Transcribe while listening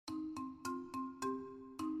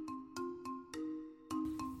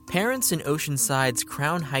Parents in Oceanside's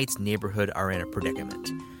Crown Heights neighborhood are in a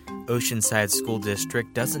predicament. Oceanside School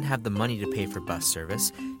District doesn't have the money to pay for bus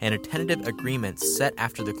service, and a tentative agreement set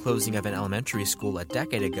after the closing of an elementary school a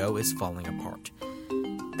decade ago is falling apart.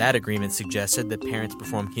 That agreement suggested that parents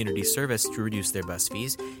perform community service to reduce their bus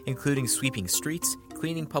fees, including sweeping streets,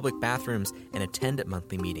 cleaning public bathrooms, and attend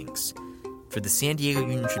monthly meetings. For the San Diego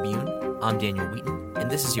Union Tribune, I'm Daniel Wheaton,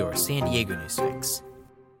 and this is your San Diego News Fix.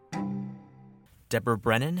 Deborah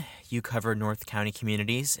Brennan, you cover North County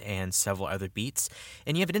communities and several other beats,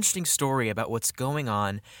 and you have an interesting story about what's going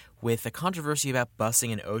on with a controversy about busing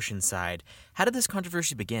in Oceanside. How did this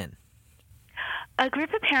controversy begin? A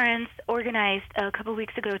group of parents organized a couple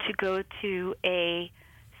weeks ago to go to a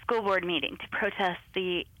school board meeting to protest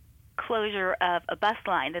the closure of a bus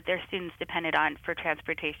line that their students depended on for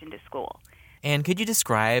transportation to school. And could you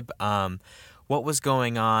describe what was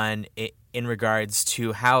going on in regards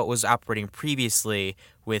to how it was operating previously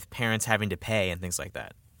with parents having to pay and things like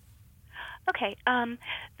that? Okay.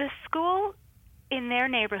 The school in their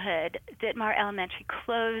neighborhood, Ditmar Elementary,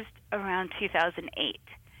 closed around 2008.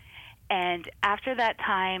 And after that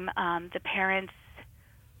time, the parents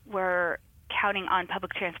were counting on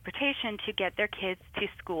public transportation to get their kids to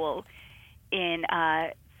school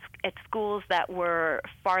at schools that were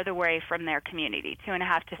farther away from their community,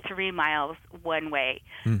 2.5 to 3 miles one way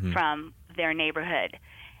from their neighborhood.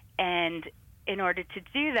 And in order to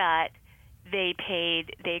do that, they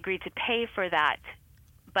agreed to pay for that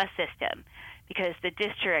bus system because the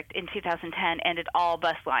district in 2010 ended all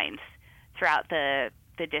bus lines throughout the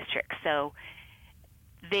district. So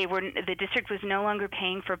the district was no longer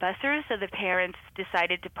paying for bus service, so the parents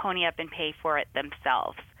decided to pony up and pay for it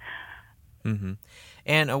themselves. Mm-hmm.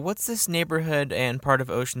 And what's this neighborhood and part of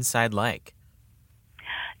Oceanside like?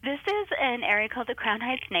 This is an area called the Crown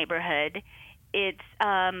Heights neighborhood. It's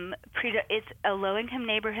a low-income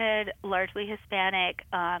neighborhood, largely Hispanic,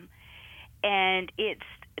 and it's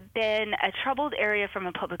been a troubled area from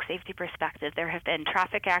a public safety perspective. There have been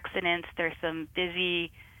traffic accidents. There's some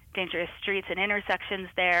busy, dangerous streets and intersections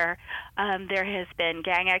there. There has been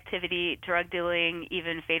gang activity, drug dealing,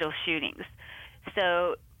 even fatal shootings.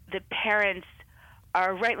 So the parents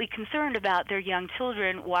are rightly concerned about their young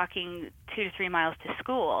children walking 2 to 3 miles to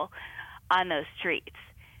school on those streets.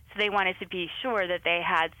 So they wanted to be sure that they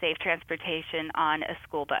had safe transportation on a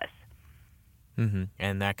school bus. Mm-hmm.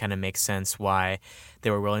 And that kind of makes sense why they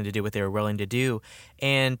were willing to do what they were willing to do.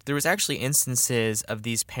 And there was actually instances of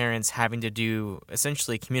these parents having to do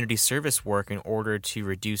essentially community service work in order to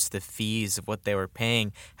reduce the fees of what they were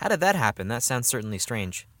paying. How did that happen? That sounds certainly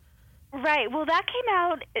strange. Right. Well, that came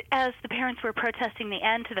out as the parents were protesting the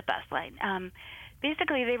end to the bus line.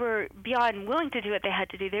 Basically, they were beyond willing to do what they had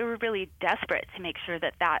to do. They were really desperate to make sure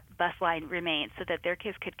that that bus line remained so that their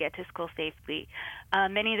kids could get to school safely.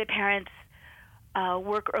 Many of the parents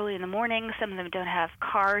work early in the morning. Some of them don't have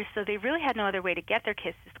cars, so they really had no other way to get their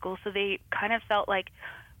kids to school. So they kind of felt like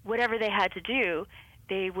whatever they had to do,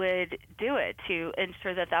 they would do it to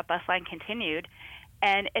ensure that that bus line continued.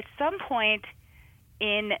 And at some point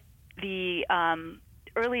in the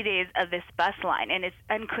early days of this bus line, and it's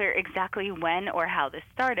unclear exactly when or how this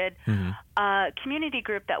started, a community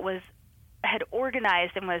group that had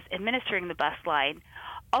organized and was administering the bus line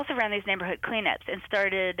also ran these neighborhood cleanups and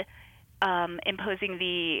started imposing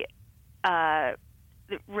the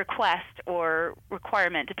request or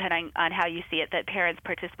requirement, depending on how you see it, that parents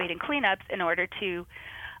participate in cleanups in order to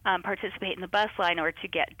participate in the bus line or to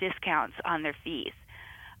get discounts on their fees.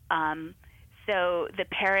 So the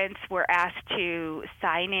parents were asked to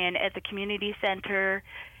sign in at the community center.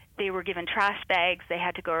 They were given trash bags. They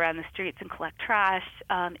had to go around the streets and collect trash.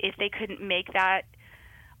 If they couldn't make that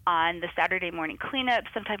on the Saturday morning cleanup,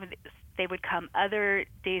 sometimes they would come other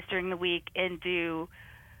days during the week and do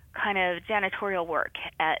kind of janitorial work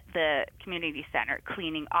at the community center,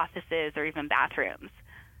 cleaning offices or even bathrooms.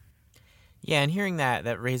 Yeah, and hearing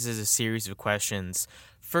that raises a series of questions.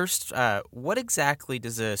 First, what exactly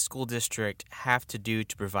does a school district have to do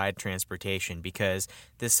to provide transportation? Because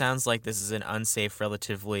this sounds like this is an unsafe,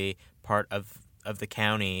 relatively part of the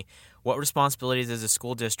county. What responsibilities does a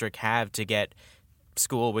school district have to get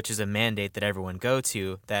school, which is a mandate that everyone go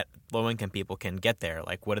to, that low-income people can get there?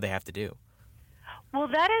 Like, what do they have to do? Well,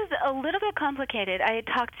 that is a little bit complicated. I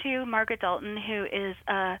talked to Margaret Dalton, who is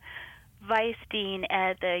a vice dean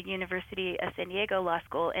at the University of San Diego Law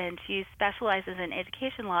School, and she specializes in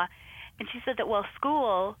education law. And she said that while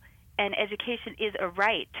school and education is a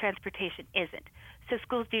right, transportation isn't. So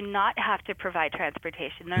schools do not have to provide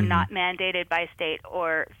transportation. They're not mandated by state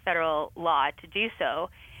or federal law to do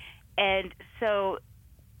so. And so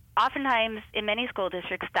oftentimes, in many school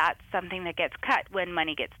districts, that's something that gets cut when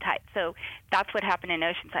money gets tight. So that's what happened in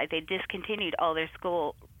Oceanside. They discontinued all their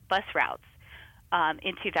school bus routes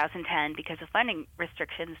in 2010 because of funding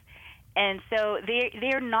restrictions. And so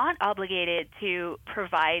they are not obligated to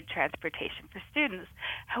provide transportation for students.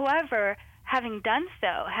 However, having done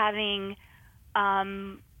so, having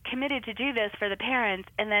committed to do this for the parents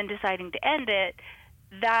and then deciding to end it,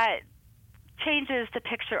 that changes the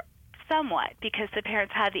picture somewhat because the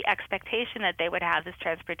parents had the expectation that they would have this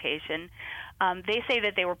transportation. They say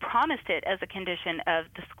that they were promised it as a condition of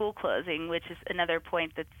the school closing, which is another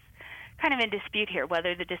point that's kind of in dispute here,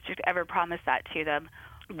 whether the district ever promised that to them,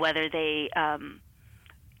 whether they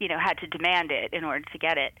had to demand it in order to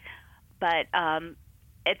get it. But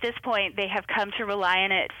at this point, they have come to rely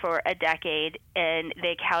on it for a decade, and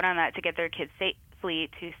they count on that to get their kids safely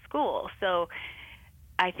to school. So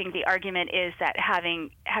I think the argument is that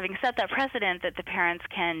having set that precedent that the parents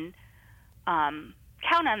can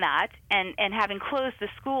count on that, and having closed the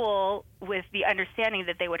school with the understanding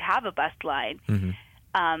that they would have a bus line,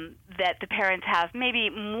 that the parents have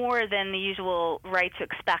maybe more than the usual right to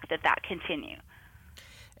expect that continue.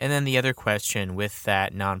 And then the other question with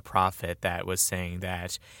that nonprofit that was saying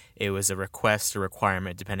that it was a request or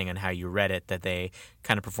requirement, depending on how you read it, that they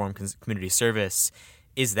kind of perform community service.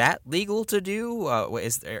 Is that legal to do?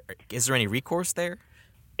 Is there any recourse there?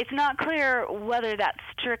 It's not clear whether that's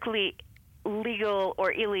strictly legal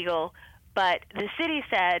or illegal, but the city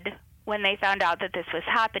said when they found out that this was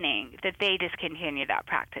happening that they discontinued that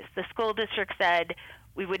practice. The school district said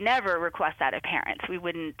we would never request that of parents. We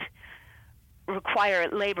wouldn't require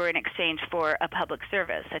labor in exchange for a public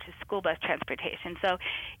service, such as school bus transportation. So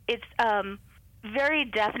it's very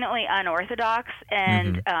definitely unorthodox,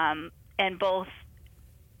 and both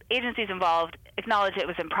agencies involved acknowledged it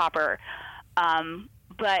was improper.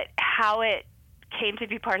 But how it came to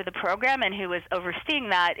be part of the program and who was overseeing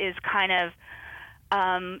that is kind of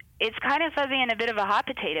fuzzy and a bit of a hot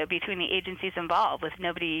potato between the agencies involved, with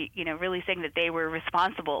nobody really saying that they were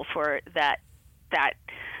responsible for that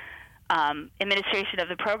administration of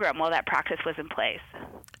the program while that practice was in place.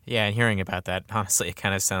 Yeah, and hearing about that, honestly, it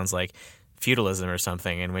kind of sounds like feudalism or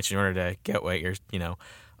something, in which in order to get what you're,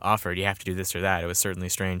 offered, you have to do this or that. It was certainly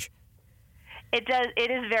strange. It does. It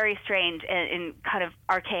is very strange and kind of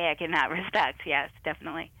archaic in that respect. Yes,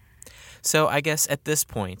 definitely. So I guess at this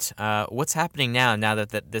point, what's happening now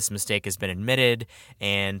that this mistake has been admitted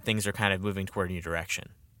and things are kind of moving toward a new direction?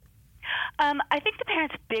 I think the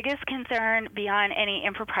parents' biggest concern, beyond any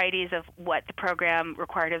improprieties of what the program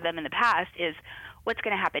required of them in the past, is what's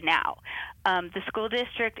going to happen now. The school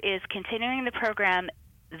district is continuing the program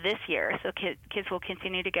this year, so kids will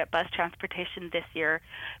continue to get bus transportation this year.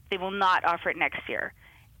 They will not offer it next year.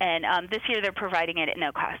 And this year they're providing it at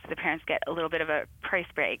no cost. The parents get a little bit of a price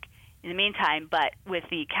break in the meantime, but with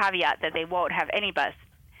the caveat that they won't have any bus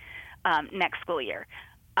next school year.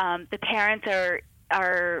 The parents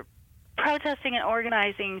are protesting and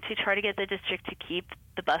organizing to try to get the district to keep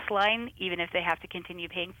the bus line, even if they have to continue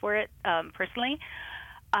paying for it personally.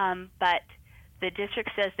 But the district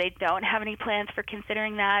says they don't have any plans for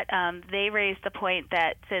considering that. They raised the point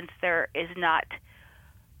that since there is not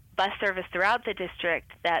bus service throughout the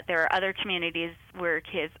district, that there are other communities where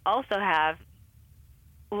kids also have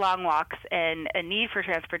long walks and a need for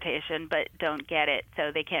transportation but don't get it,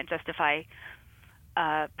 so they can't justify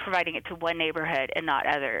providing it to one neighborhood and not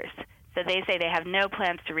others. So they say they have no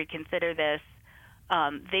plans to reconsider this.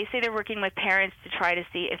 They say they're working with parents to try to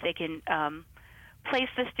see if they can place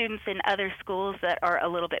the students in other schools that are a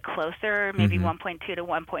little bit closer, maybe 1.2 to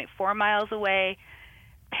 1.4 miles away.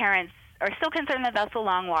 Parents are still concerned that that's a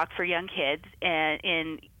long walk for young kids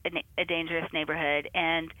in a dangerous neighborhood.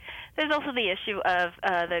 And there's also the issue of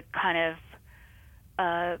the kind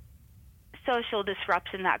of social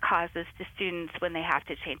disruption that causes to students when they have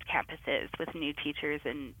to change campuses with new teachers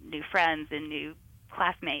and new friends and new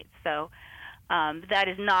classmates. So that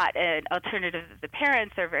is not an alternative that the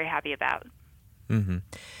parents are very happy about.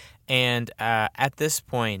 And at this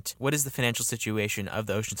point, what is the financial situation of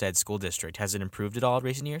the Oceanside School District? Has it improved at all in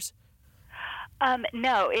recent years?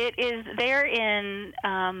 No, it is. They're in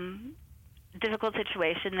difficult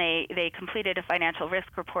situation. They completed a financial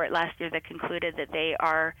risk report last year that concluded that they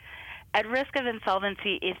are at risk of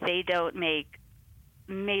insolvency if they don't make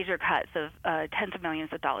major cuts of tens of millions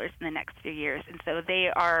of dollars in the next few years. And so they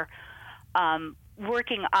are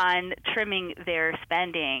working on trimming their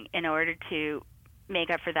spending in order to make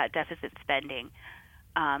up for that deficit spending.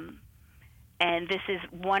 And this is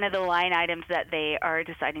one of the line items that they are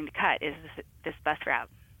deciding to cut, is this bus route.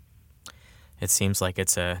 It seems like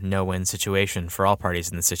it's a no-win situation for all parties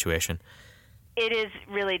in this situation. It is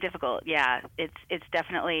really difficult. Yeah, it's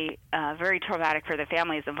definitely very traumatic for the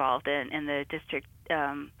families involved, and the district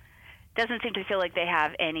doesn't seem to feel like they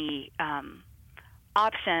have any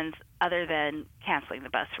options other than canceling the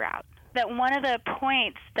bus route. That one of the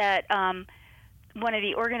points that one of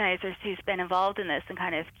the organizers who's been involved in this and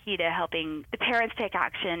kind of key to helping the parents take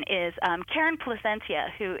action is Karen Placencia,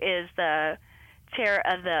 who is the chair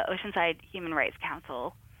of the Oceanside Human Rights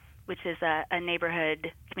Council, which is a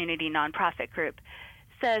neighborhood community nonprofit group,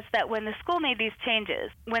 says that when the school made these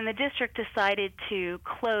changes, when the district decided to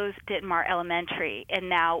close Ditmar Elementary, and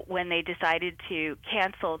now when they decided to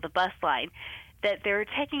cancel the bus line, that they're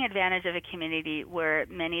taking advantage of a community where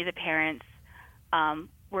many of the parents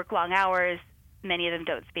work long hours, many of them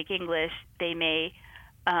don't speak English, they may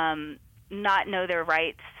not know their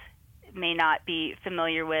rights, may not be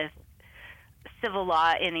familiar with civil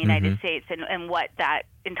law in the United States and what that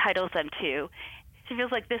entitles them to. She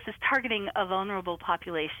feels like this is targeting a vulnerable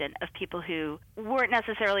population of people who weren't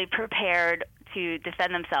necessarily prepared to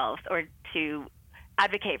defend themselves or to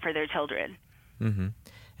advocate for their children. Mm-hmm.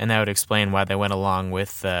 And that would explain why they went along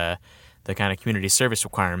with the kind of community service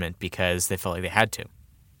requirement, because they felt like they had to.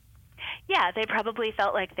 Yeah, they probably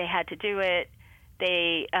felt like they had to do it.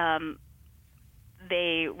 They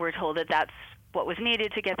were told that that's what was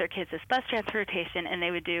needed to get their kids this bus transportation, and they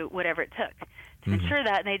would do whatever it took to ensure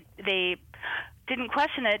that. And they didn't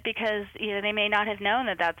question it because they may not have known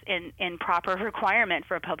that that's in proper requirement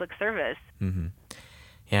for a public service. Mm-hmm.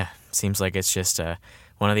 Yeah, seems like it's just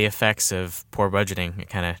one of the effects of poor budgeting. It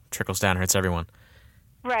kind of trickles down, hurts everyone.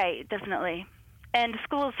 Right, definitely. And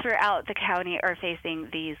schools throughout the county are facing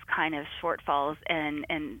these kind of shortfalls, and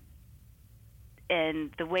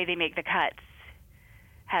the way they make the cuts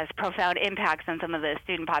has profound impacts on some of the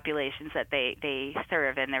student populations that they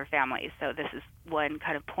serve and their families. So this is one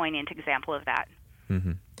kind of poignant example of that.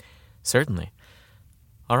 Mm-hmm. Certainly.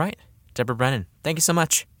 All right. Deborah Brennan, thank you so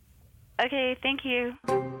much. Okay, thank you.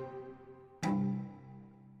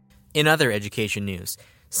 In other education news,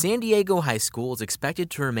 San Diego High School is expected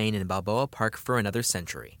to remain in Balboa Park for another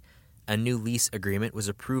century. A new lease agreement was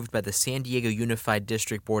approved by the San Diego Unified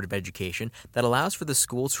District Board of Education that allows for the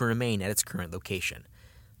school to remain at its current location.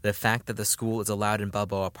 The fact that the school is allowed in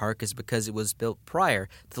Balboa Park is because it was built prior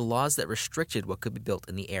to the laws that restricted what could be built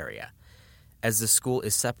in the area. As the school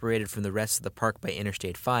is separated from the rest of the park by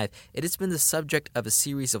Interstate 5, it has been the subject of a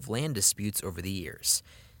series of land disputes over the years.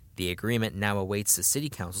 The agreement now awaits the City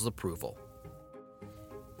Council's approval.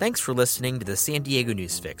 Thanks for listening to the San Diego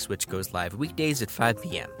News Fix, which goes live weekdays at 5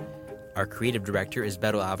 p.m. Our creative director is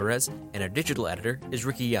Beto Alvarez, and our digital editor is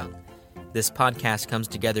Ricky Young. This podcast comes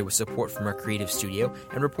together with support from our creative studio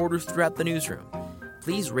and reporters throughout the newsroom.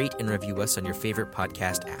 Please rate and review us on your favorite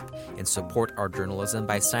podcast app and support our journalism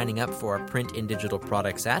by signing up for our print and digital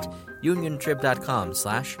products at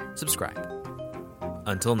uniontrib.com/subscribe.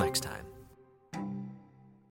 Until next time.